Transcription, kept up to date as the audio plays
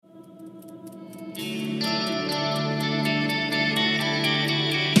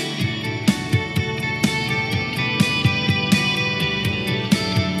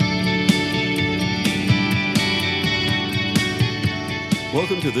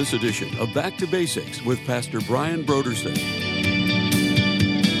Welcome to this edition of Back to Basics with Pastor Brian Brodersen.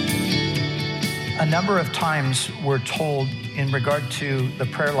 A number of times we're told in regard to the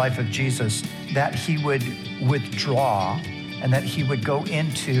prayer life of Jesus that he would withdraw and that he would go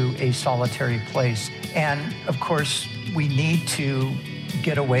into a solitary place. And of course, we need to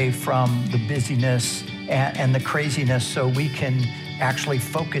get away from the busyness and the craziness so we can actually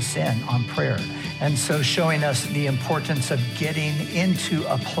focus in on prayer. And so showing us the importance of getting into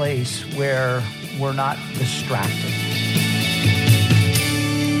a place where we're not distracted.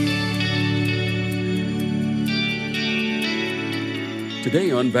 Today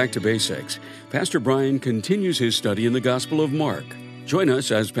on Back to Basics, Pastor Brian continues his study in the Gospel of Mark. Join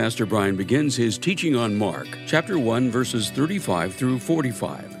us as Pastor Brian begins his teaching on Mark, chapter 1, verses 35 through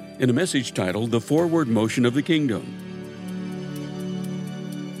 45, in a message titled The Forward Motion of the Kingdom.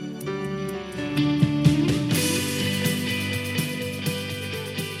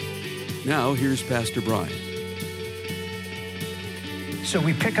 Now, here's Pastor Brian. So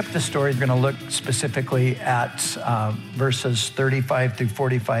we pick up the story. We're going to look specifically at verses 35 through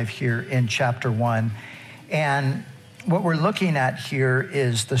 45 here in chapter 1. And what we're looking at here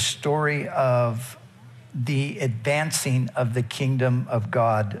is the story of the advancing of the kingdom of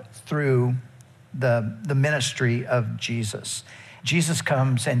God through the ministry of Jesus. Jesus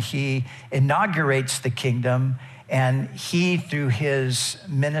comes and he inaugurates the kingdom, and he, through his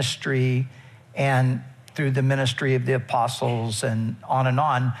ministry and through the ministry of the apostles and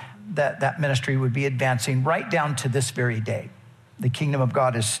on, that ministry would be advancing right down to this very day. The kingdom of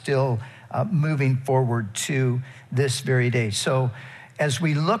God is still moving forward to this very day. So as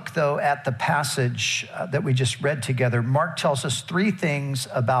we look, though, at the passage that we just read together, Mark tells us three things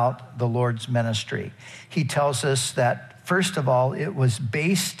about the Lord's ministry. He tells us that, first of all, it was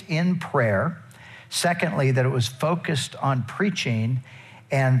based in prayer. Secondly, that it was focused on preaching.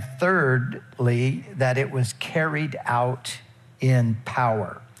 And thirdly, that it was carried out in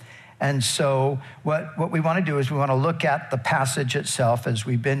power. And so what we want to do is we want to look at the passage itself, as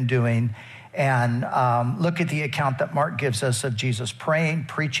we've been doing, and look at the account that Mark gives us of Jesus praying,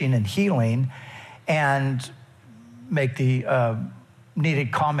 preaching, and healing, and make the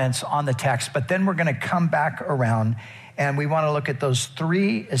needed comments on the text. But then we're going to come back around, and we want to look at those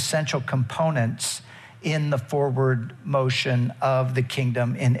three essential components in the forward motion of the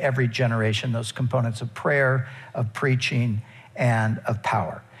kingdom in every generation, those components of prayer, of preaching, and of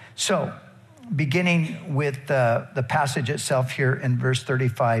power. So, beginning with the passage itself here in verse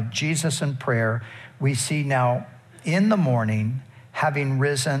 35, Jesus in prayer, we see now in the morning, having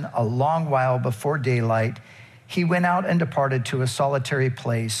risen a long while before daylight, he went out and departed to a solitary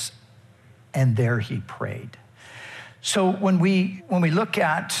place, and there he prayed. So when we look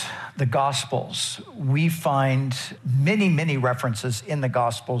at the Gospels, we find many, many references in the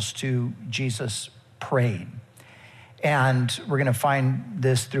Gospels to Jesus praying. And we're going to find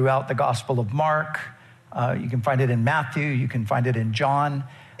this throughout the Gospel of Mark. You can find it in Matthew. You can find it in John.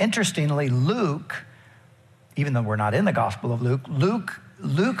 Interestingly, Luke, even though we're not in the Gospel of Luke,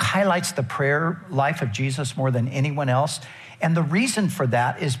 Luke highlights the prayer life of Jesus more than anyone else. And the reason for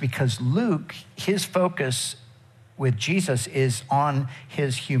that is because Luke, his focus with Jesus is on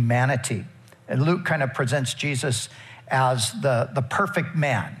his humanity. And Luke kind of presents Jesus as the perfect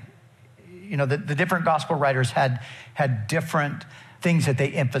man. You know, the different gospel writers had different things that they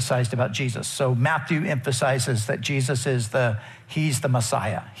emphasized about Jesus. So Matthew emphasizes that Jesus is he's the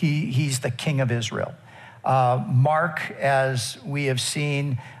Messiah. He's the King of Israel. Mark, as we have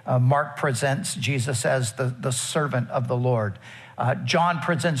seen, Mark presents Jesus as the servant of the Lord. John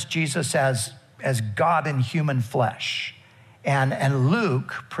presents Jesus as God in human flesh. And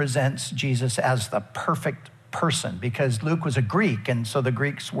Luke presents Jesus as the perfect person, because Luke was a Greek, and so the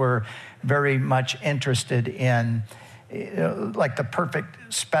Greeks were very much interested in like the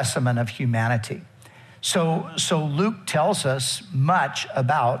perfect specimen of humanity. So Luke tells us much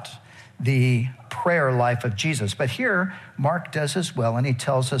about the prayer life of Jesus. But here, Mark does as well, and he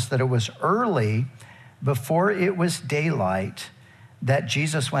tells us that it was early, before it was daylight, that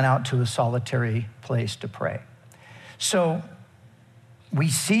Jesus went out to a solitary place to pray. So we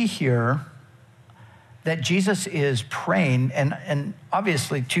see here that Jesus is praying, and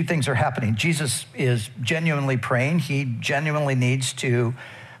obviously two things are happening. Jesus is genuinely praying. He genuinely needs to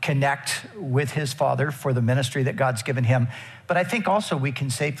connect with his Father for the ministry that God's given him. But I think also we can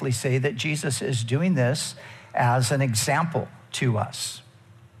safely say that Jesus is doing this as an example to us.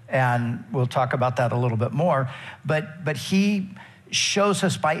 And we'll talk about that a little bit more. But he shows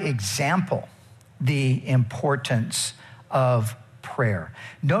us by example the importance of prayer.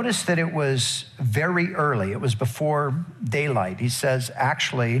 Notice that it was very early. It was before daylight. He says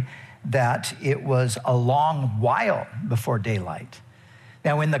actually that it was a long while before daylight.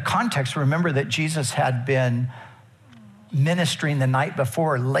 Now, in the context, remember that Jesus had been ministering the night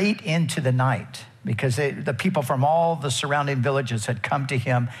before, late into the night, because the people from all the surrounding villages had come to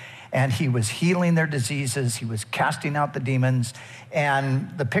him, and he was healing their diseases. He was casting out the demons.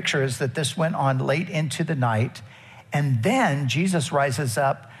 And the picture is that this went on late into the night. And then Jesus rises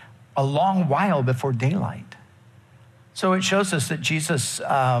up a long while before daylight. So it shows us that Jesus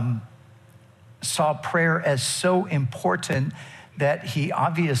saw prayer as so important that he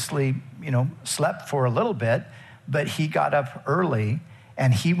obviously, slept for a little bit, but he got up early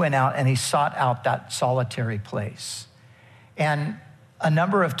and he went out and he sought out that solitary place. And a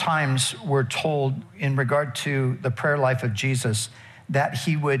number of times we're told in regard to the prayer life of Jesus that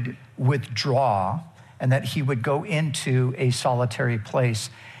he would withdraw and that he would go into a solitary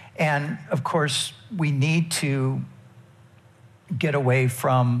place. And of course, we need to get away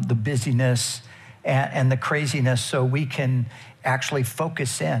from the busyness and the craziness so we can actually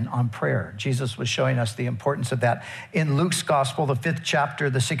focus in on prayer. Jesus was showing us the importance of that. In Luke's gospel, the 5th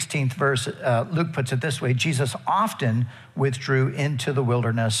chapter, the 16th verse, Luke puts it this way: Jesus often withdrew into the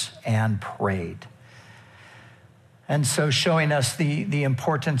wilderness and prayed. And so showing us the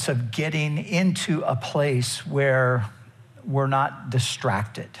importance of getting into a place where we're not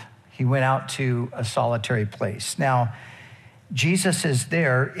distracted. He went out to a solitary place. Now, Jesus is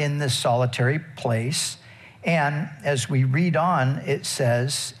there in this solitary place. And as we read on, it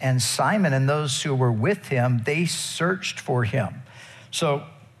says, and Simon and those who were with him, they searched for him. So,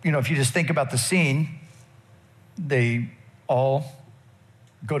 if you just think about the scene, they all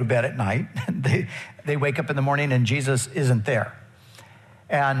go to bed at night. They wake up in the morning and Jesus isn't there.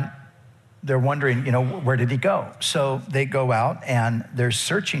 And they're wondering, where did he go? So they go out and they're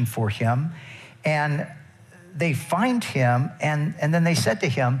searching for him. And they find him, and then they said to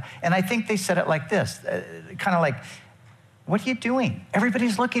him, and I think they said it like this, kind of like, what are you doing?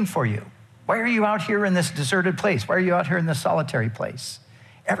 Everybody's looking for you. Why are you out here in this deserted place? Why are you out here in this solitary place?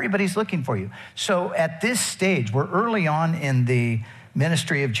 Everybody's looking for you. So at this stage, we're early on in the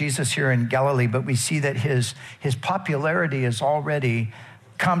ministry of Jesus here in Galilee, but we see that his popularity has already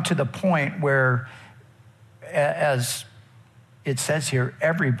come to the point where, as it says here,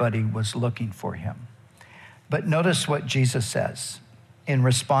 everybody was looking for him. But notice what Jesus says in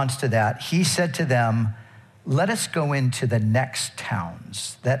response to that. He said to them, let us go into the next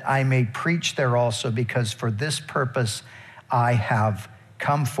towns, that I may preach there also, because for this purpose I have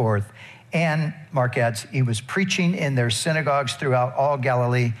come forth. And Mark adds, he was preaching in their synagogues throughout all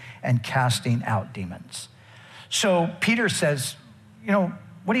Galilee and casting out demons. So Peter says,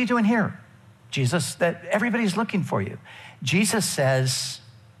 what are you doing here, Jesus? That everybody's looking for you. Jesus says,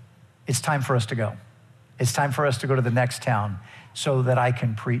 it's time for us to go. It's time for us to go to the next town so that I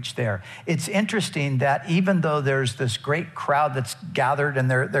can preach there. It's interesting that even though there's this great crowd that's gathered and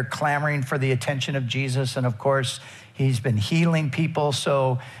they're clamoring for the attention of Jesus, and of course, he's been healing people,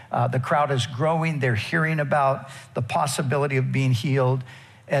 so the crowd is growing. They're hearing about the possibility of being healed.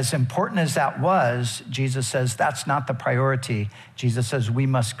 As important as that was, Jesus says that's not the priority. Jesus says we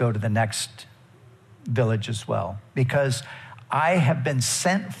must go to the next village as well, because I have been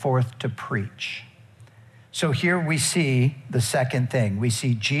sent forth to preach. So here we see the second thing. We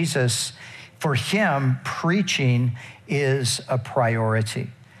see Jesus, for him, preaching is a priority.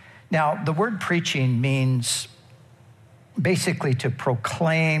 Now, the word preaching means basically to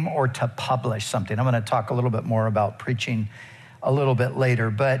proclaim or to publish something. I'm going to talk a little bit more about preaching a little bit later,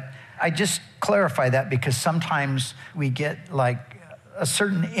 but I just clarify that because sometimes we get like a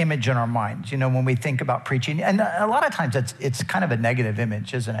certain image in our minds, when we think about preaching. And a lot of times it's kind of a negative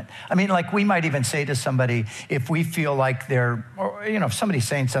image, isn't it? I mean, like we might even say to somebody, if we feel like if somebody's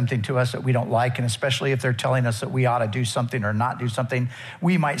saying something to us that we don't like, and especially if they're telling us that we ought to do something or not do something,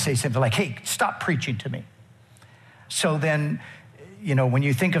 we might say something like, hey, stop preaching to me. So then, when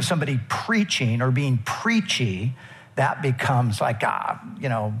you think of somebody preaching or being preachy, that becomes like,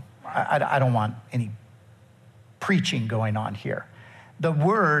 I don't want any preaching going on here. The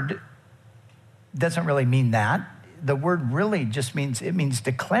word doesn't really mean that. The word really just means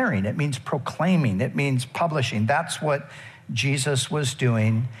declaring. It means proclaiming. It means publishing. That's what Jesus was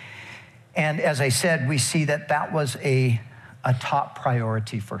doing. And as I said, we see that was a top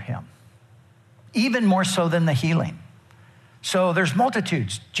priority for him, even more so than the healing. So there's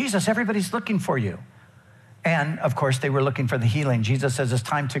multitudes. Jesus, everybody's looking for you. And of course, they were looking for the healing. Jesus says it's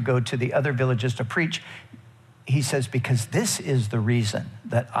time to go to the other villages to preach. He says, because this is the reason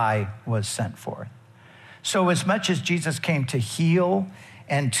that I was sent forth. So as much as Jesus came to heal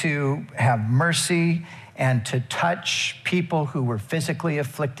and to have mercy and to touch people who were physically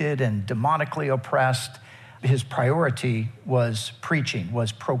afflicted and demonically oppressed, his priority was preaching,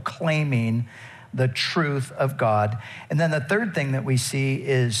 was proclaiming the truth of God. And then the third thing that we see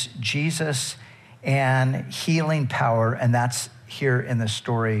is Jesus and healing power, and that's here in the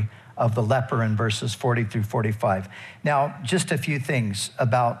story of the leper in verses 40 through 45. Now, just a few things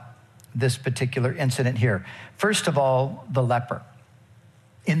about this particular incident here. First of all, the leper.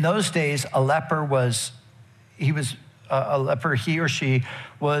 In those days, a leper he or she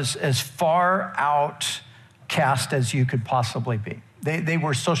was as far outcast as you could possibly be. They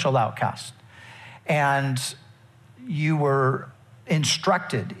were social outcasts. And you were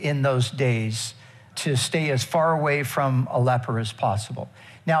instructed in those days to stay as far away from a leper as possible.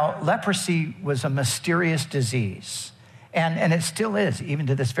 Now, leprosy was a mysterious disease, and it still is, even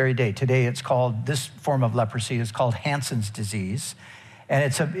to this very day. Today, this form of leprosy is called Hansen's disease, and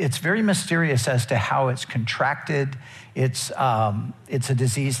it's very mysterious as to how it's contracted. It's a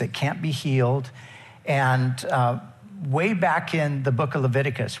disease that can't be healed, and way back in the book of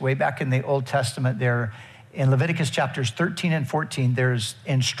Leviticus, way back in the Old Testament there, in Leviticus chapters 13 and 14, there's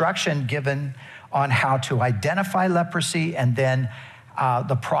instruction given on how to identify leprosy and then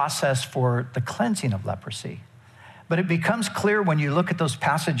the process for the cleansing of leprosy. But it becomes clear when you look at those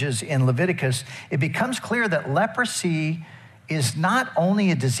passages in Leviticus, it becomes clear that leprosy is not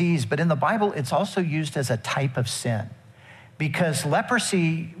only a disease, but in the Bible, it's also used as a type of sin. Because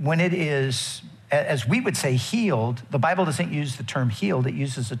leprosy, when it is, as we would say, healed, the Bible doesn't use the term healed, it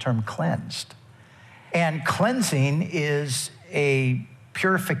uses the term cleansed. And cleansing is a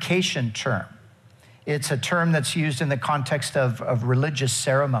purification term. It's a term that's used in the context of religious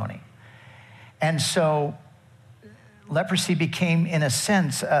ceremony. And so leprosy became, in a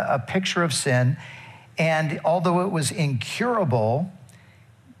sense, a picture of sin. And although it was incurable,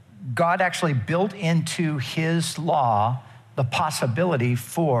 God actually built into his law the possibility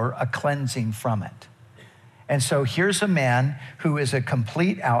for a cleansing from it. And so here's a man who is a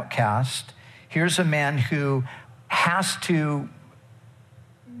complete outcast. Here's a man who has to,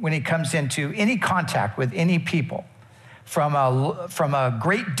 when he comes into any contact with any people, from a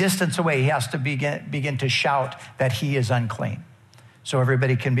great distance away, he has to begin to shout that he is unclean, so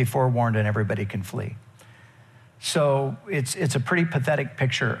everybody can be forewarned and everybody can flee. So it's a pretty pathetic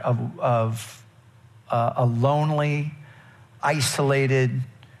picture of a lonely, isolated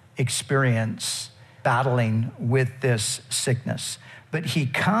experience battling with this sickness. But he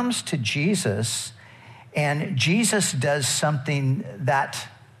comes to Jesus, and Jesus does something that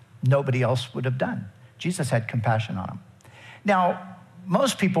nobody else would have done. Jesus had compassion on him. Now,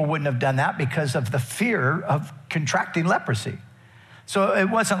 most people wouldn't have done that because of the fear of contracting leprosy. So it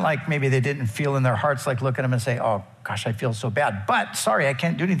wasn't like maybe they didn't feel in their hearts like look at him and say, oh gosh, I feel so bad. But sorry, I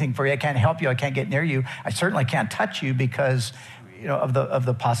can't do anything for you. I can't help you. I can't get near you. I certainly can't touch you because of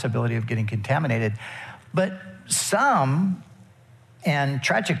the possibility of getting contaminated. But some, and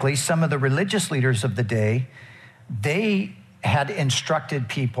tragically, some of the religious leaders of the day, they had instructed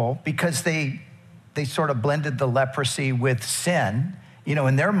people because they sort of blended the leprosy with sin.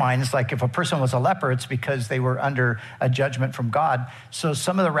 In their minds, like if a person was a leper, it's because they were under a judgment from God. So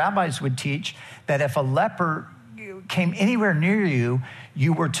some of the rabbis would teach that if a leper came anywhere near you,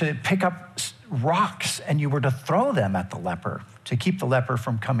 you were to pick up rocks and you were to throw them at the leper to keep the leper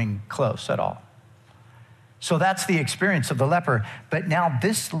from coming close at all. So that's the experience of the leper. But now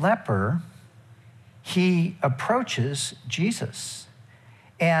this leper, he approaches Jesus.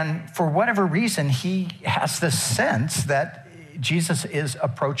 And for whatever reason, he has this sense that Jesus is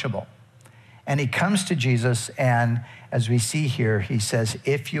approachable. And he comes to Jesus, and as we see here, he says,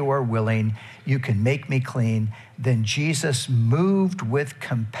 if you are willing, you can make me clean. Then Jesus, moved with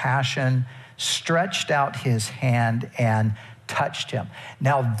compassion, stretched out his hand and touched him.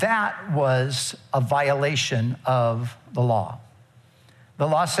 Now that was a violation of the law. The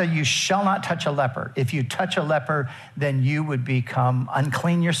law said you shall not touch a leper. If you touch a leper, then you would become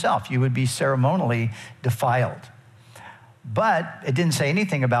unclean yourself. You would be ceremonially defiled. But it didn't say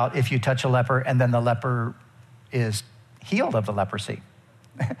anything about if you touch a leper and then the leper is healed of the leprosy.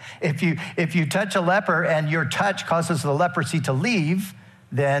 If you touch a leper and your touch causes the leprosy to leave,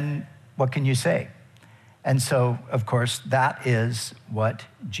 then what can you say? And so, of course, that is what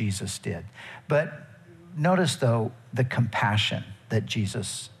Jesus did. But notice, though, the compassion that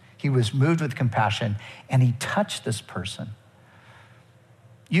he was moved with compassion and he touched this person.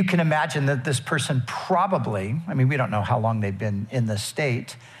 You can imagine that this person probably, we don't know how long they've been in this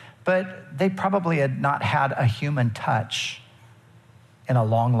state, but they probably had not had a human touch in a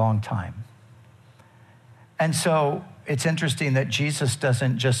long, long time. And so it's interesting that Jesus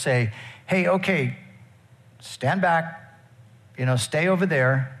doesn't just say, hey, okay, stand back, stay over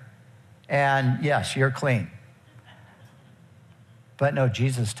there, and yes, you're clean. But no,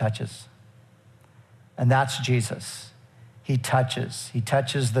 Jesus touches. And that's Jesus. He touches. He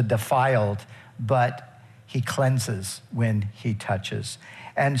touches the defiled, but he cleanses when he touches.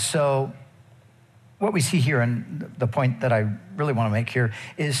 And so what we see here, and the point that I really want to make here,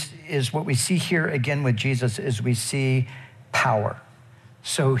 is what we see here again with Jesus is we see power.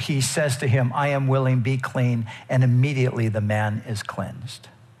 So he says to him, I am willing, be clean, and immediately the man is cleansed.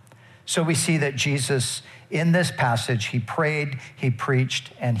 So we see that Jesus, in this passage, he prayed, he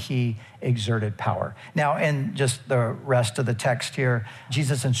preached, and he exerted power. Now, in just the rest of the text here,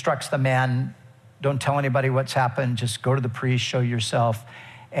 Jesus instructs the man, don't tell anybody what's happened, just go to the priest, show yourself,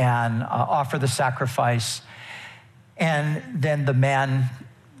 and offer the sacrifice. And then the man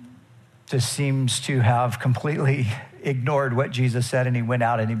just seems to have completely ignored what Jesus said, and he went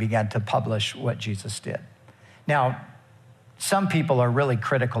out and he began to publish what Jesus did. Now, some people are really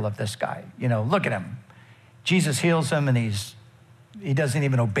critical of this guy. Look at him. Jesus heals him, and he doesn't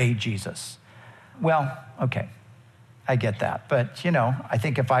even obey Jesus. Well, okay, I get that. But, I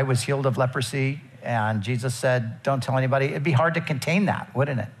think if I was healed of leprosy and Jesus said, don't tell anybody, it'd be hard to contain that,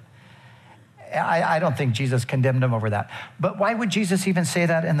 wouldn't it? I don't think Jesus condemned him over that. But why would Jesus even say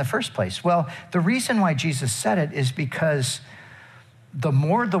that in the first place? Well, the reason why Jesus said it is because the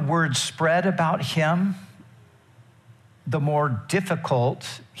more the word spread about him, the more difficult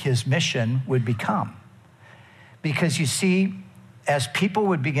his mission would become. Because you see, as people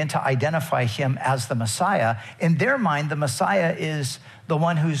would begin to identify him as the Messiah, in their mind, the Messiah is the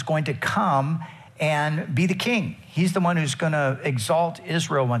one who's going to come and be the king. He's the one who's going to exalt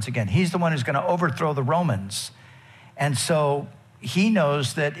Israel once again. He's the one who's going to overthrow the Romans. And so he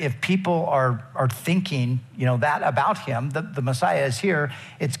knows that if people are thinking, that about him, the Messiah is here,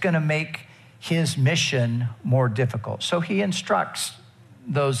 it's going to make his mission more difficult. So he instructs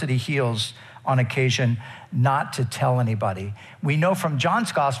those that he heals on occasion not to tell anybody. We know from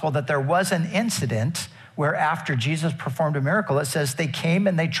John's gospel that there was an incident where after Jesus performed a miracle, it says they came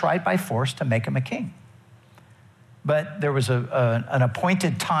and they tried by force to make him a king. But there was an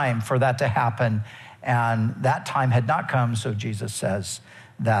appointed time for that to happen, and that time had not come, so Jesus says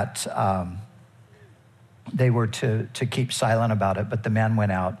that they were to keep silent about it, but the man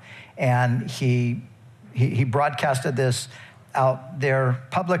went out, and he broadcasted this out there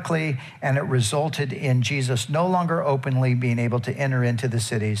publicly, and it resulted in Jesus no longer openly being able to enter into the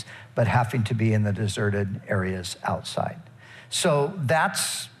cities, but having to be in the deserted areas outside. So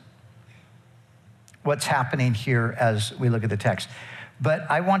that's what's happening here as we look at the text.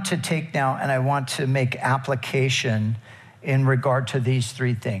 But I want to take now and I want to make application in regard to these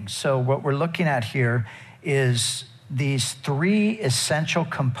three things. So what we're looking at here is these three essential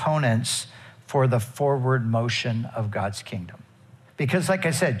components for the forward motion of God's kingdom. Because like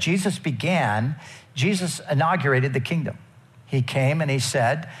I said, Jesus inaugurated the kingdom. He came and he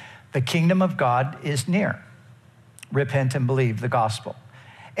said, the kingdom of God is near. Repent and believe the gospel.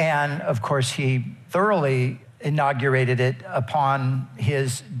 And of course, he thoroughly inaugurated it upon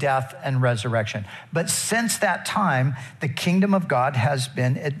his death and resurrection. But since that time, the kingdom of God has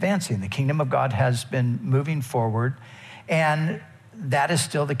been advancing. The kingdom of God has been moving forward, and that is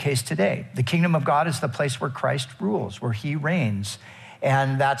still the case today. The kingdom of God is the place where Christ rules, where he reigns,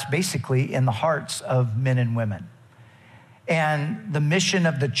 and that's basically in the hearts of men and women. And the mission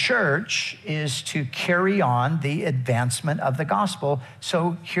of the church is to carry on the advancement of the gospel.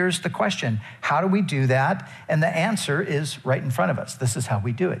 So here's the question: how do we do that? And the answer is right in front of us. This is how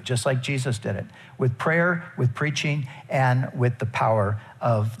we do it, just like Jesus did it, with prayer, with preaching, and with the power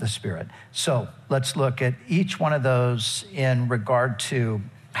of the Spirit. So let's look at each one of those in regard to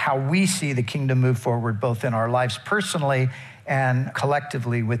how we see the kingdom move forward, both in our lives personally and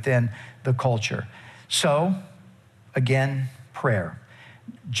collectively within the culture. So, again, prayer.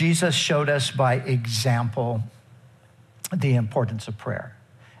 Jesus showed us by example the importance of prayer.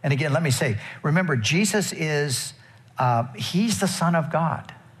 And again, let me say, remember, Jesus is, he's the Son of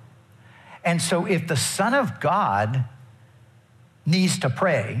God. And so if the Son of God needs to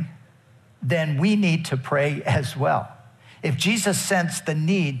pray, then we need to pray as well. If Jesus sensed the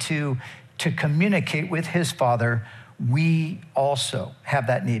need to communicate with his Father, we also have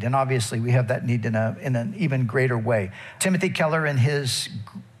that need. And obviously we have that need in an even greater way. Timothy Keller, in his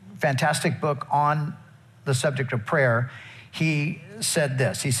fantastic book on the subject of prayer, he said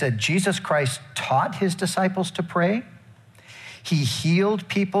this. He said, Jesus Christ taught his disciples to pray. He healed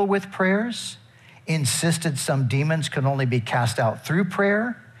people with prayers, insisted some demons could only be cast out through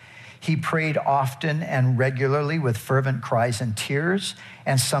prayer. He prayed often and regularly with fervent cries and tears,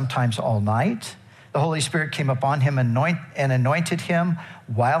 and sometimes all night. The Holy Spirit came upon him and anointed him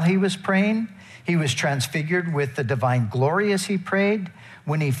while he was praying. He was transfigured with the divine glory as he prayed.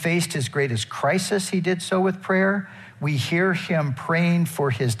 When he faced his greatest crisis, he did so with prayer. We hear him praying for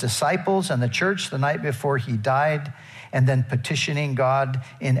his disciples and the church the night before he died, and then petitioning God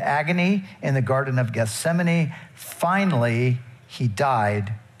in agony in the Garden of Gethsemane. Finally, he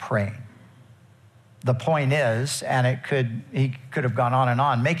died praying. The point is, and he could have gone on and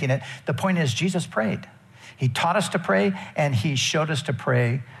on making it, the point is Jesus prayed. He taught us to pray, and he showed us to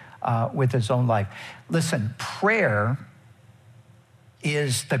pray with his own life. Listen, prayer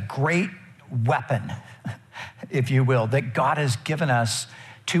is the great weapon, if you will, that God has given us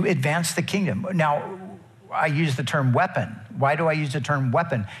to advance the kingdom. Now, I use the term weapon. Why do I use the term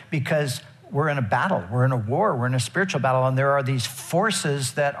weapon? Because we're in a battle, we're in a war, we're in a spiritual battle, and there are these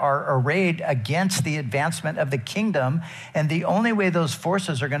forces that are arrayed against the advancement of the kingdom, and the only way those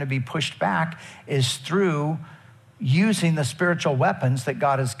forces are going to be pushed back is through using the spiritual weapons that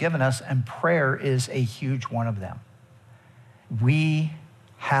God has given us, and prayer is a huge one of them. We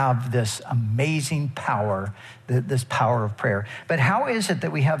have this amazing power, this power of prayer. But how is it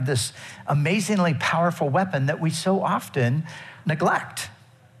that we have this amazingly powerful weapon that we so often neglect?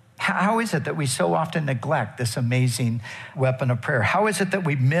 How is it that we so often neglect this amazing weapon of prayer? How is it that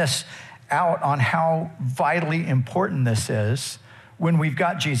we miss out on how vitally important this is when we've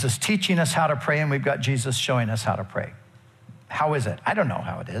got Jesus teaching us how to pray and we've got Jesus showing us how to pray? How is it? I don't know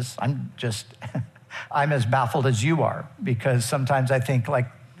how it is. I'm as baffled as you are, because sometimes I think,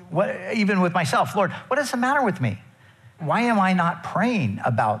 like, what, even with myself, Lord, what is the matter with me? Why am I not praying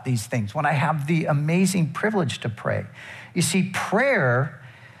about these things when I have the amazing privilege to pray? You see, prayer,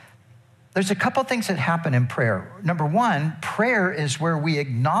 there's a couple things that happen in prayer. Number one, prayer is where we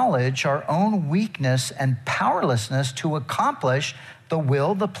acknowledge our own weakness and powerlessness to accomplish the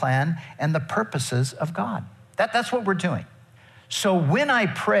will, the plan, and the purposes of God. That's what we're doing. So when I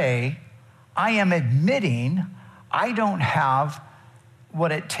pray, I am admitting I don't have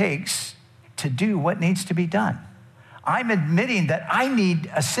what it takes to do what needs to be done. I'm admitting that I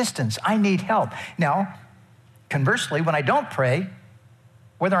need assistance. I need help. Now, conversely, when I don't pray,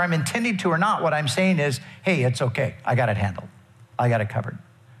 whether I'm intending to or not, what I'm saying is, hey, it's okay. I got it handled. I got it covered.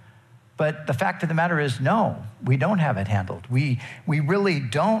 But the fact of the matter is, no, we don't have it handled. We really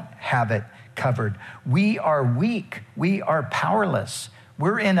don't have it covered. We are weak. We are powerless.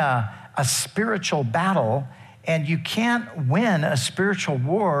 We're in a spiritual battle, and you can't win a spiritual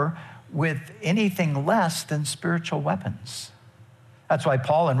war with anything less than spiritual weapons. That's why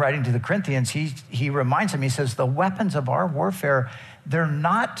Paul, in writing to the Corinthians, he reminds them, he says, the weapons of our warfare, they're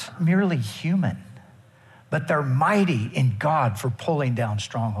not merely human, but they're mighty in God for pulling down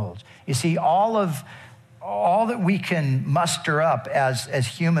strongholds. You see, all that we can muster up as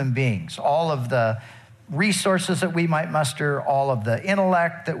human beings, all of the resources that we might muster, all of the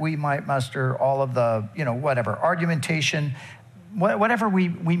intellect that we might muster, all of the, whatever, argumentation, whatever we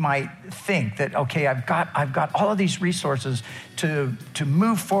might think that, okay, I've got all of these resources to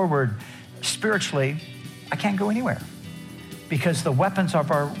move forward spiritually, I can't go anywhere, because the weapons of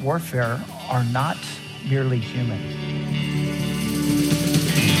our warfare are not merely human.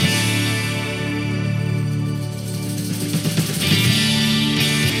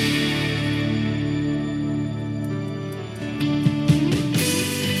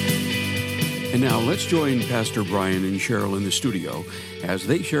 And now let's join Pastor Brian and Cheryl in the studio as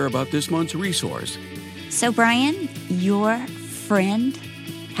they share about this month's resource. So, Brian, your friend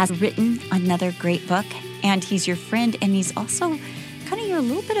has written another great book, and he's your friend, and he's also kind of you're a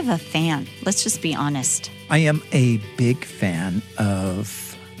little bit of a fan. Let's just be honest. I am a big fan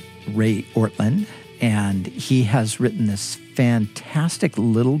of Ray Ortlund, and he has written this fantastic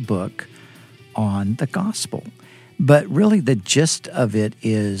little book on the gospel. But really the gist of it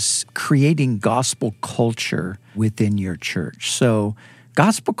is creating gospel culture within your church. So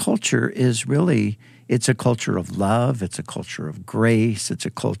gospel culture is really, it's a culture of love, it's a culture of grace, it's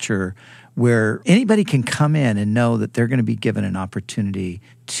a culture where anybody can come in and know that they're going to be given an opportunity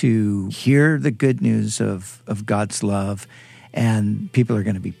to hear the good news of God's love, and people are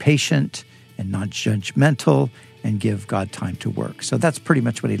going to be patient and not judgmental and give God time to work. So that's pretty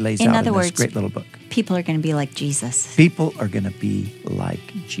much what he lays out in this great little book. People are going to be like Jesus. People are going to be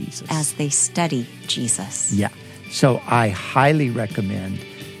like Jesus. As they study Jesus. Yeah. So I highly recommend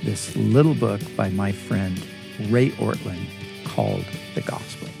this little book by my friend Ray Ortlund called The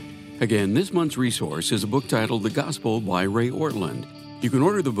Gospel. Again, this month's resource is a book titled The Gospel by Ray Ortlund. You can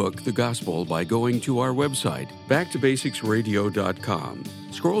order the book, The Gospel, by going to our website, backtobasicsradio.com.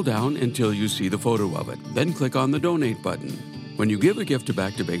 Scroll down until you see the photo of it, then click on the Donate button. When you give a gift to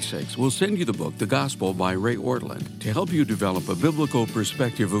Back to Basics, we'll send you the book, The Gospel by Ray Ortlund, to help you develop a biblical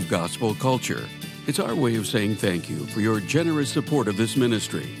perspective of gospel culture. It's our way of saying thank you for your generous support of this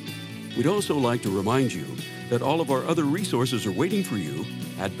ministry. We'd also like to remind you that all of our other resources are waiting for you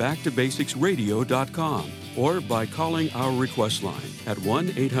at backtobasicsradio.com or by calling our request line at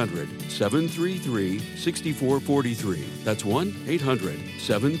 1-800-733-6443. That's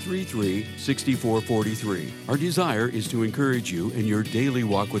 1-800-733-6443. Our desire is to encourage you in your daily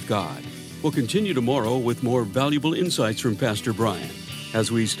walk with God. We'll continue tomorrow with more valuable insights from Pastor Brian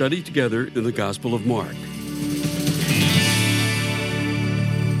as we study together in the Gospel of Mark.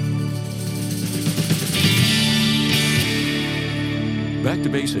 Back to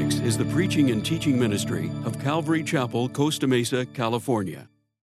Basics is the preaching and teaching ministry of Calvary Chapel, Costa Mesa, California.